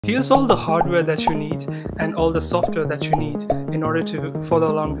Here's all the hardware that you need and all the software that you need in order to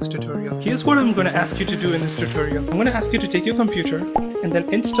follow along this tutorial. Here's what I'm going to ask you to do in this tutorial. I'm going to ask you to take your computer and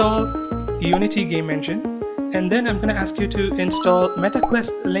then install Unity game engine, and then I'm going to ask you to install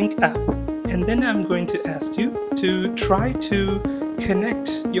MetaQuest Link app, and then I'm going to ask you to try to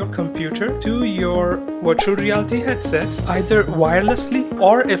connect your computer to your virtual reality headset either wirelessly,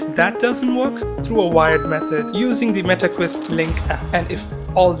 or if that doesn't work, through a wired method using the MetaQuest Link app. And if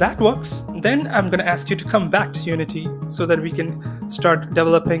all that works, then I'm going to ask you to come back to Unity so that we can start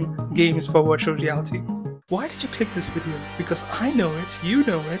developing games for virtual reality. Why did you click this video? Because I know it, you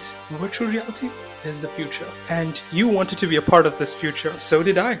know it, virtual reality is the future. And you wanted to be a part of this future, so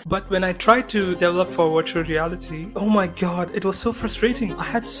did I. But when I tried to develop for virtual reality, oh my god, it was so frustrating. I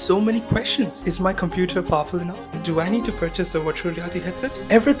had so many questions. Is my computer powerful enough? Do I need to purchase a virtual reality headset?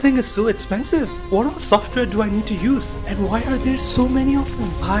 Everything is so expensive. What all software do I need to use? And why are there so many of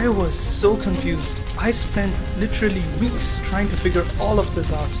them? I was so confused. I spent literally weeks trying to figure all of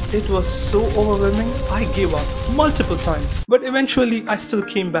this out. It was so overwhelming. I gave up multiple times. But eventually I still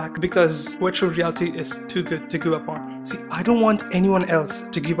came back because virtual reality is too good to give up on. See, I don't want anyone else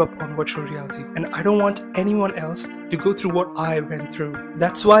to give up on virtual reality, and I don't want anyone else to go through what I went through.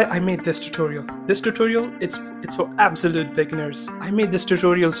 That's why I made this tutorial. This tutorial, it's for absolute beginners. I made this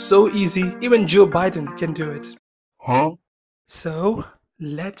tutorial so easy, even Joe Biden can do it. Huh? So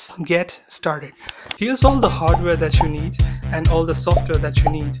let's get started. Here's all the hardware that you need and all the software that you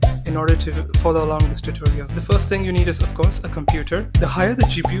need in order to follow along this tutorial. The first thing you need is, of course, a computer. The higher the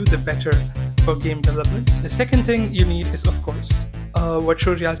GPU, the better for game development. The second thing you need is, of course, a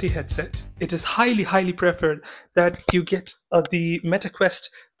virtual reality headset. It is highly preferred that you get the MetaQuest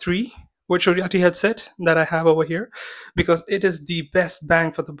 3 virtual reality headset that I have over here, because it is the best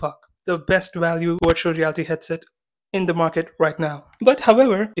bang for the buck, the best value virtual reality headset in the market right now. But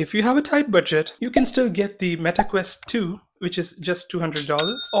however, if you have a tight budget, you can still get the MetaQuest 2, which is just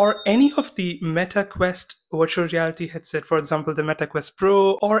 $200, or any of the MetaQuest virtual reality headset, for example, the MetaQuest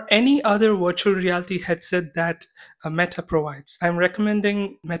Pro, or any other virtual reality headset that Meta provides. I'm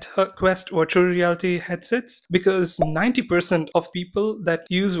recommending MetaQuest virtual reality headsets because 90% of people that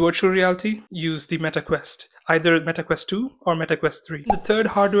use virtual reality use the MetaQuest, either MetaQuest 2 or MetaQuest 3. The third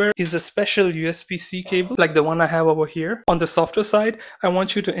hardware is a special USB-C cable like the one I have over here. On the software side, I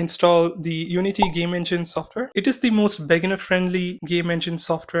want you to install the Unity game engine software. It is the most beginner-friendly game engine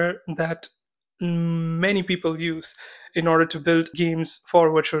software that many people use in order to build games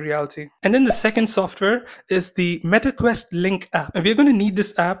for virtual reality. And then the second software is the MetaQuest Link app. And we're going to need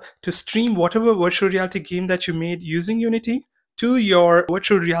this app to stream whatever virtual reality game that you made using Unity to your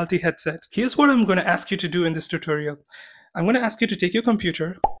virtual reality headset. Here's what I'm going to ask you to do in this tutorial. I'm going to ask you to take your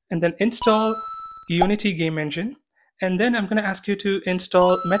computer and then install Unity game engine, and then I'm going to ask you to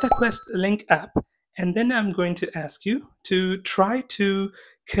install MetaQuest Link app, and then I'm going to ask you to try to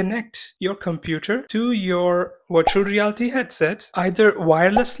connect your computer to your virtual reality headset either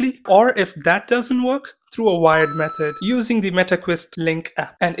wirelessly, or if that doesn't work, through a wired method using the MetaQuest Link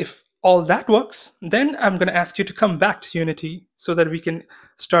app. And if all that works, then I'm going to ask you to come back to Unity so that we can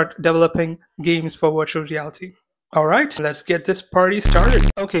start developing games for virtual reality. All right, let's get this party started.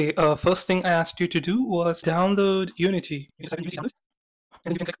 Okay, first thing I asked you to do was download Unity. You just type in Unity download,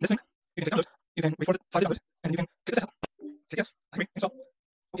 and you can click this link. You can click download. You can wait for the file to download, and you can click setup. Click yes, agree, install.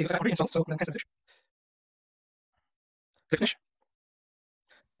 Okay, so I already installed, so then cancel this. Click finish.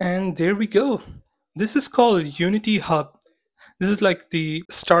 And there we go. This is called Unity Hub. This is like the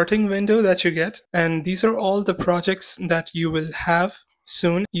starting window that you get, and these are all the projects that you will have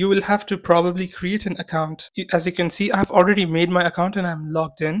soon. You will have to probably create an account. As you can see, I've already made my account and I'm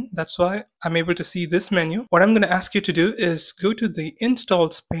logged in. That's why I'm able to see this menu. What I'm going to ask you to do is go to the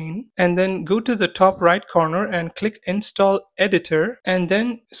installs pane and then go to the top right corner and click install editor, and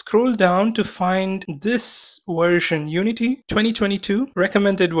then scroll down to find this version, Unity 2022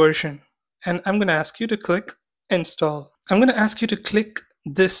 recommended version. And I'm going to ask you to click install. I'm going to ask you to click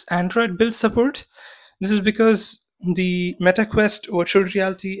this Android build support. This is because the MetaQuest virtual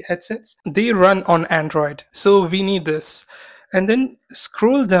reality headsets, they run on Android. So we need this. And then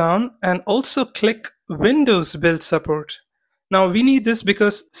scroll down and also click Windows build support. Now we need this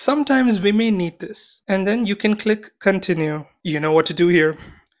because sometimes we may need this. And then you can click continue. You know what to do here.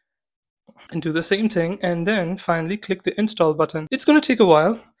 And do the same thing. And then finally click the install button. It's going to take a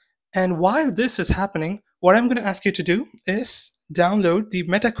while. And while this is happening, what I'm going to ask you to do is download the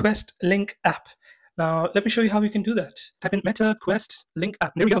MetaQuest Link app. Now, let me show you how you can do that. Type in MetaQuest Link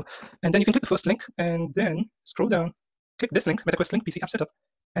app. There we go. And then you can click the first link and then scroll down. Click this link, MetaQuest Link PC app setup,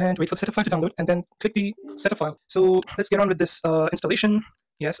 and wait for the setup file to download, and then click the setup file. So let's get on with this installation.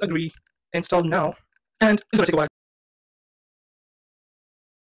 Yes, agree. Install now. And it's going to take a while.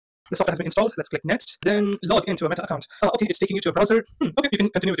 The software has been installed. Let's click next. Then log into a Meta account. Okay, it's taking you to a browser. Okay, you can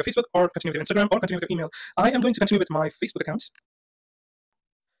continue with your Facebook, or continue with your Instagram, or continue with your email. I am going to continue with my Facebook account.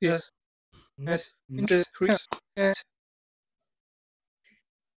 Yes. Yes. Increase. Yes.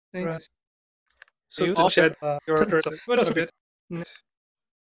 Right. So you just shared your cursor. What else bit? Next.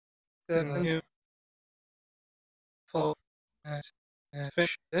 Then you follow. Yes.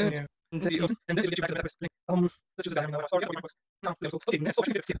 Finish. Then you. And then it will get you back to the link. Let's use that now. Sorry, now. Okay, next. Oh,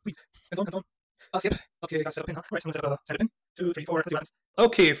 please. Confirm. Skip. Okay, got set up in. Right, so I'm gonna set up in. 2, 3, 4. Let's see what happens.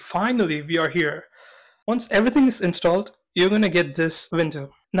 Okay, finally we are here. Once everything is installed, you're going to get this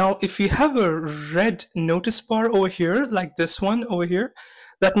window. Now, if you have a red notice bar over here, like this one over here,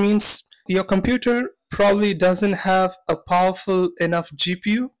 that means your computer probably doesn't have a powerful enough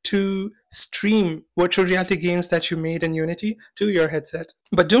GPU to stream virtual reality games that you made in Unity to your headset.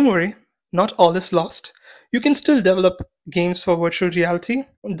 But don't worry, not all is lost. You can still develop games for virtual reality.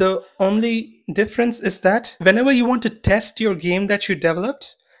 The only difference is that whenever you want to test your game that you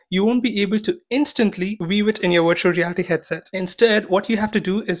developed, you won't be able to instantly view it in your virtual reality headset. Instead, what you have to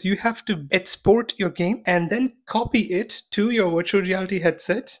do is you have to export your game and then copy it to your virtual reality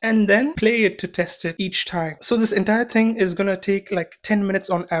headset and then play it to test it each time. So this entire thing is going to take like 10 minutes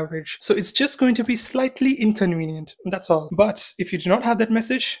on average. So it's just going to be slightly inconvenient. That's all. But if you do not have that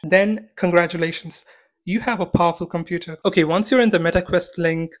message, then congratulations. You have a powerful computer. Okay, once you're in the MetaQuest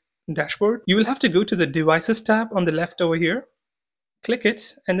Link dashboard, you will have to go to the Devices tab on the left over here. Click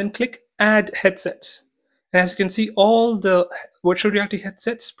it and then click Add Headsets. And as you can see, all the virtual reality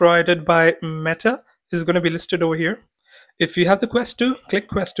headsets provided by Meta is going to be listed over here. If you have the Quest 2, click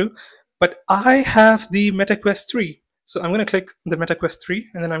Quest 2. But I have the Meta Quest 3. So I'm going to click the Meta Quest 3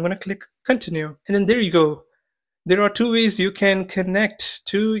 and then I'm going to click Continue. And then there you go. There are two ways you can connect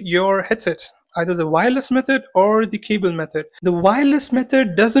to your headset. Either the wireless method or the cable method. The wireless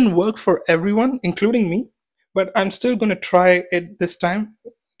method doesn't work for everyone, including me. But I'm still going to try it this time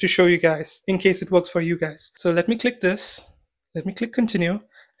to show you guys in case it works for you guys. So let me click this. Let me click continue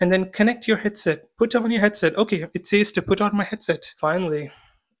and then connect your headset. Put on your headset. Okay, it says to put on my headset. Finally,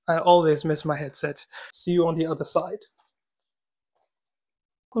 I always miss my headset. See you on the other side.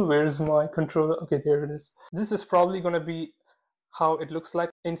 Where's my controller? Okay, there it is. This is probably going to be how it looks like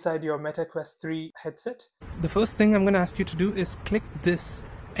inside your Meta Quest 3 headset. The first thing I'm going to ask you to do is click this.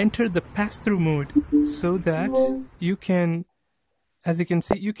 Enter the pass-through mode so that you can, as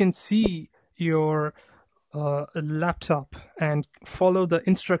you can see your laptop and follow the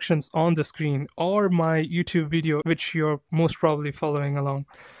instructions on the screen or my YouTube video, which you're most probably following along.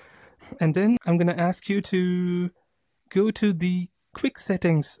 And then I'm going to ask you to go to the quick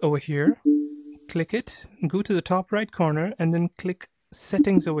settings over here, click it, go to the top right corner and then click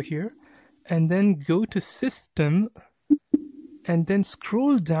settings over here and then go to system and then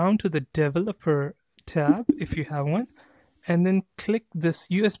scroll down to the developer tab if you have one and then click this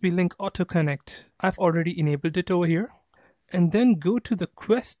USB link auto connect. I've already enabled it over here. And then go to the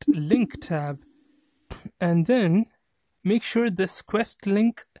Quest link tab and then make sure this Quest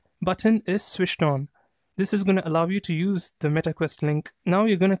link button is switched on. This is going to allow you to use the MetaQuest link. Now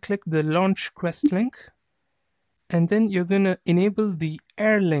you're going to click the launch Quest link and then you're going to enable the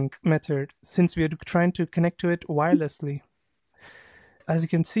AirLink method since we are trying to connect to it wirelessly. As you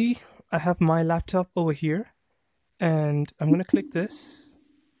can see, I have my laptop over here and I'm going to click this.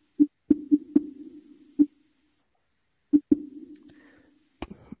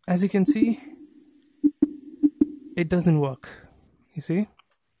 As you can see, it doesn't work. You see?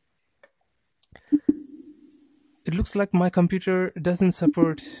 It looks like my computer doesn't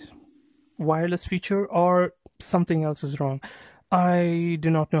support wireless feature or something else is wrong. I do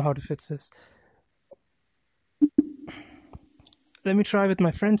not know how to fix this. Let me try with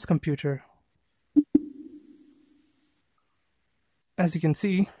my friend's computer. As you can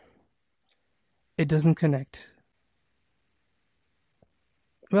see, it doesn't connect.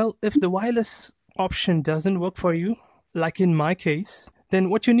 Well, if the wireless option doesn't work for you, like in my case, then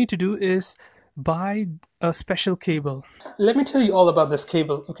what you need to do is buy a special cable. Let me tell you all about this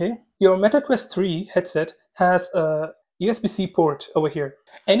cable, okay? Your MetaQuest 3 headset has a USB-C port over here.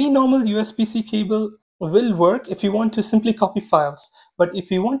 Any normal USB-C cable will work if you want to simply copy files. But if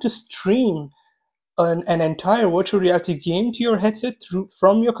you want to stream an entire virtual reality game to your headset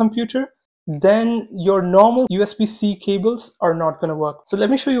from your computer, then your normal USB-C cables are not going to work. So let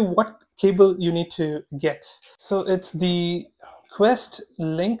me show you what cable you need to get. So it's the Quest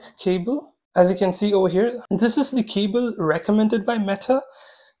Link cable. As you can see over here, this is the cable recommended by Meta,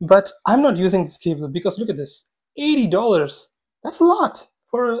 but I'm not using this cable because look at this, $80. That's a lot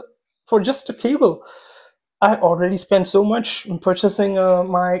for just a cable. I already spent so much in purchasing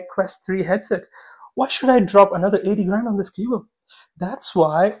my Quest 3 headset. Why should I drop another 80 grand on this cable? That's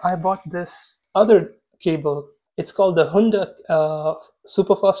why I bought this other cable. It's called the Honda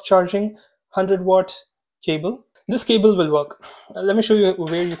super fast charging 100-watt cable. This cable will work. Let me show you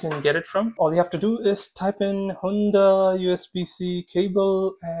where you can get it from. All you have to do is type in Honda USB-C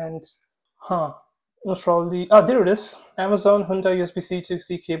cable and most probably, there it is. Amazon Honda USB-C to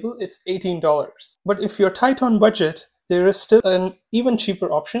C cable. It's $18. But if you're tight on budget, there is still an even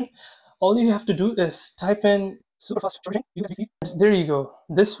cheaper option. All you have to do is type in super fast charging USB-C. There you go.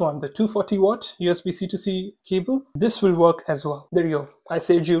 This one, the 240-watt USB-C to C cable. This will work as well. There you go. I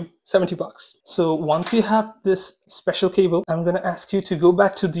saved you $70. So once you have this special cable, I'm going to ask you to go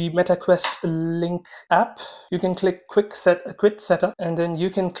back to the MetaQuest Link app. You can click Quit Setup, and then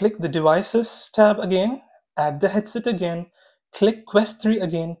you can click the Devices tab again, add the headset again, click Quest 3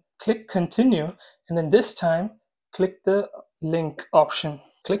 again, click Continue, and then this time click the Link option.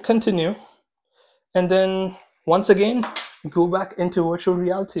 Click Continue, and then once again, go back into virtual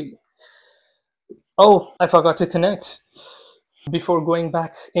reality. Oh, I forgot to connect. Before going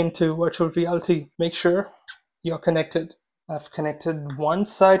back into virtual reality, make sure you're connected. I've connected one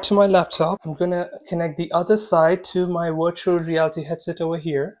side to my laptop. I'm gonna connect the other side to my virtual reality headset over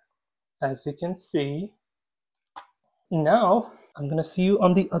here. As you can see. Now, I'm gonna see you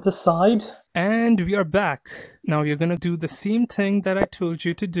on the other side. And we are back. Now you're gonna do the same thing that I told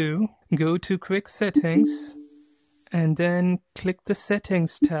you to do. Go to Quick Settings, and then click the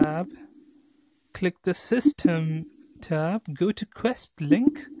Settings tab. Click the System tab, go to Quest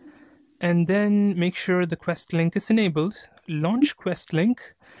Link, and then make sure the Quest Link is enabled. Launch Quest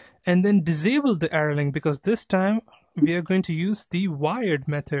Link, and then disable the arrow link, because this time we are going to use the wired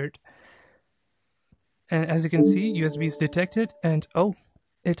method. And as you can see, USB is detected, and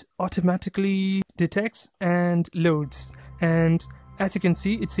it automatically detects and loads. And as you can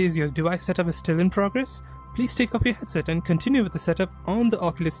see, it says your device setup is still in progress. Please take off your headset and continue with the setup on the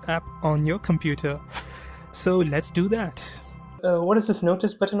Oculus app on your computer. So let's do that. What is this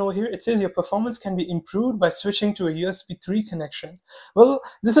notice button over here? It says your performance can be improved by switching to a USB 3 connection. Well,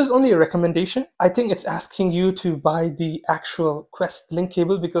 this is only a recommendation. I think it's asking you to buy the actual Quest Link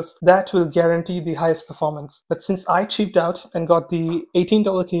cable because that will guarantee the highest performance. But since I cheaped out and got the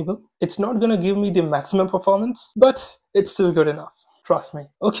 $18 cable, it's not going to give me the maximum performance, but it's still good enough. Trust me.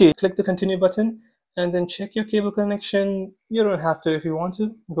 Okay, click the continue button and then check your cable connection. You don't have to if you want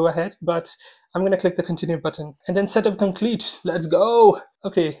to. Go ahead, but I'm going to click the continue button and then setup complete. Let's go.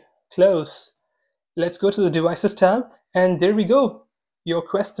 Okay, close. Let's go to the devices tab, and there we go. Your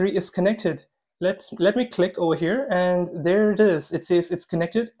Quest 3 is connected. Let me click over here, and there it is. It says it's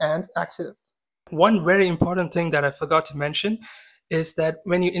connected and active. One very important thing that I forgot to mention is that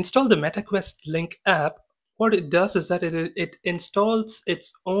when you install the MetaQuest Link app, what it does is that it installs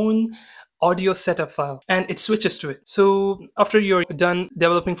its own audio setup file and it switches to it. So after you're done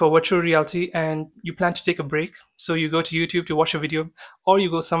developing for virtual reality and you plan to take a break, so you go to YouTube to watch a video or you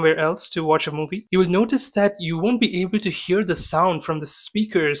go somewhere else to watch a movie, you will notice that you won't be able to hear the sound from the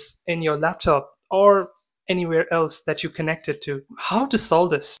speakers in your laptop or anywhere else that you connect it to. How to solve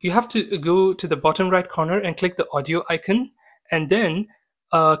this? You have to go to the bottom right corner and click the audio icon, and then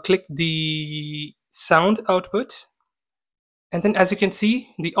click the sound output. And then as you can see,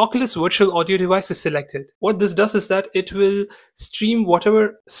 the Oculus virtual audio device is selected. What this does is that it will stream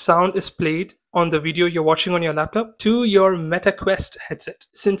whatever sound is played on the video you're watching on your laptop to your MetaQuest headset.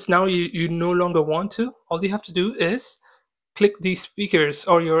 Since now you no longer want to, all you have to do is click the speakers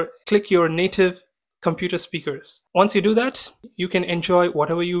or click your native computer speakers. Once you do that, you can enjoy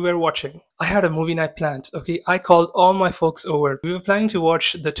whatever you were watching. I had a movie night planned, okay? I called all my folks over. We were planning to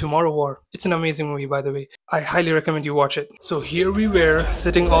watch The Tomorrow War. It's an amazing movie, by the way. I highly recommend you watch it. So here we were,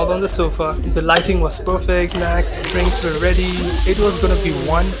 sitting all on the sofa. The lighting was perfect, snacks, drinks were ready. It was gonna be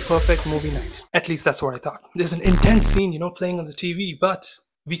one perfect movie night. At least that's what I thought. There's an intense scene, playing on the TV, but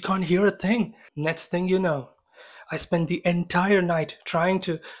we can't hear a thing. Next thing you know, I spent the entire night trying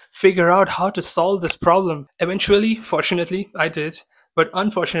to figure out how to solve this problem. Eventually, fortunately, I did. But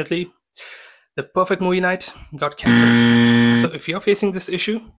unfortunately, the perfect movie night got cancelled. So if you're facing this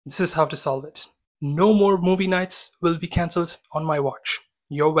issue, this is how to solve it. No more movie nights will be cancelled on my watch.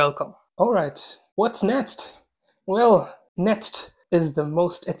 You're welcome. Alright, what's next? Well, next is the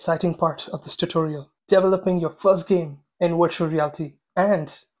most exciting part of this tutorial. Developing your first game in virtual reality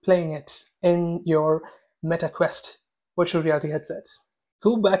and playing it in your MetaQuest virtual reality headsets.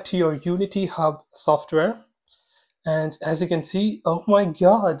 Go back to your Unity Hub software, and as you can see, oh my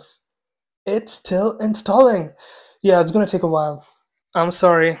god, it's still installing. Yeah, it's gonna take a while. I'm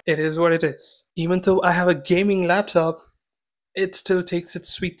sorry, it is what it is. Even though I have a gaming laptop, it still takes its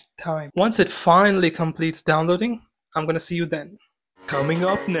sweet time. Once it finally completes downloading, I'm gonna see you then. Coming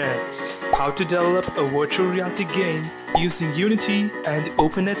up next, how to develop a virtual reality game using Unity and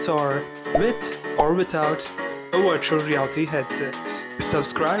OpenXR with or without a virtual reality headset.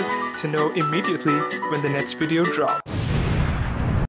 Subscribe to know immediately when the next video drops.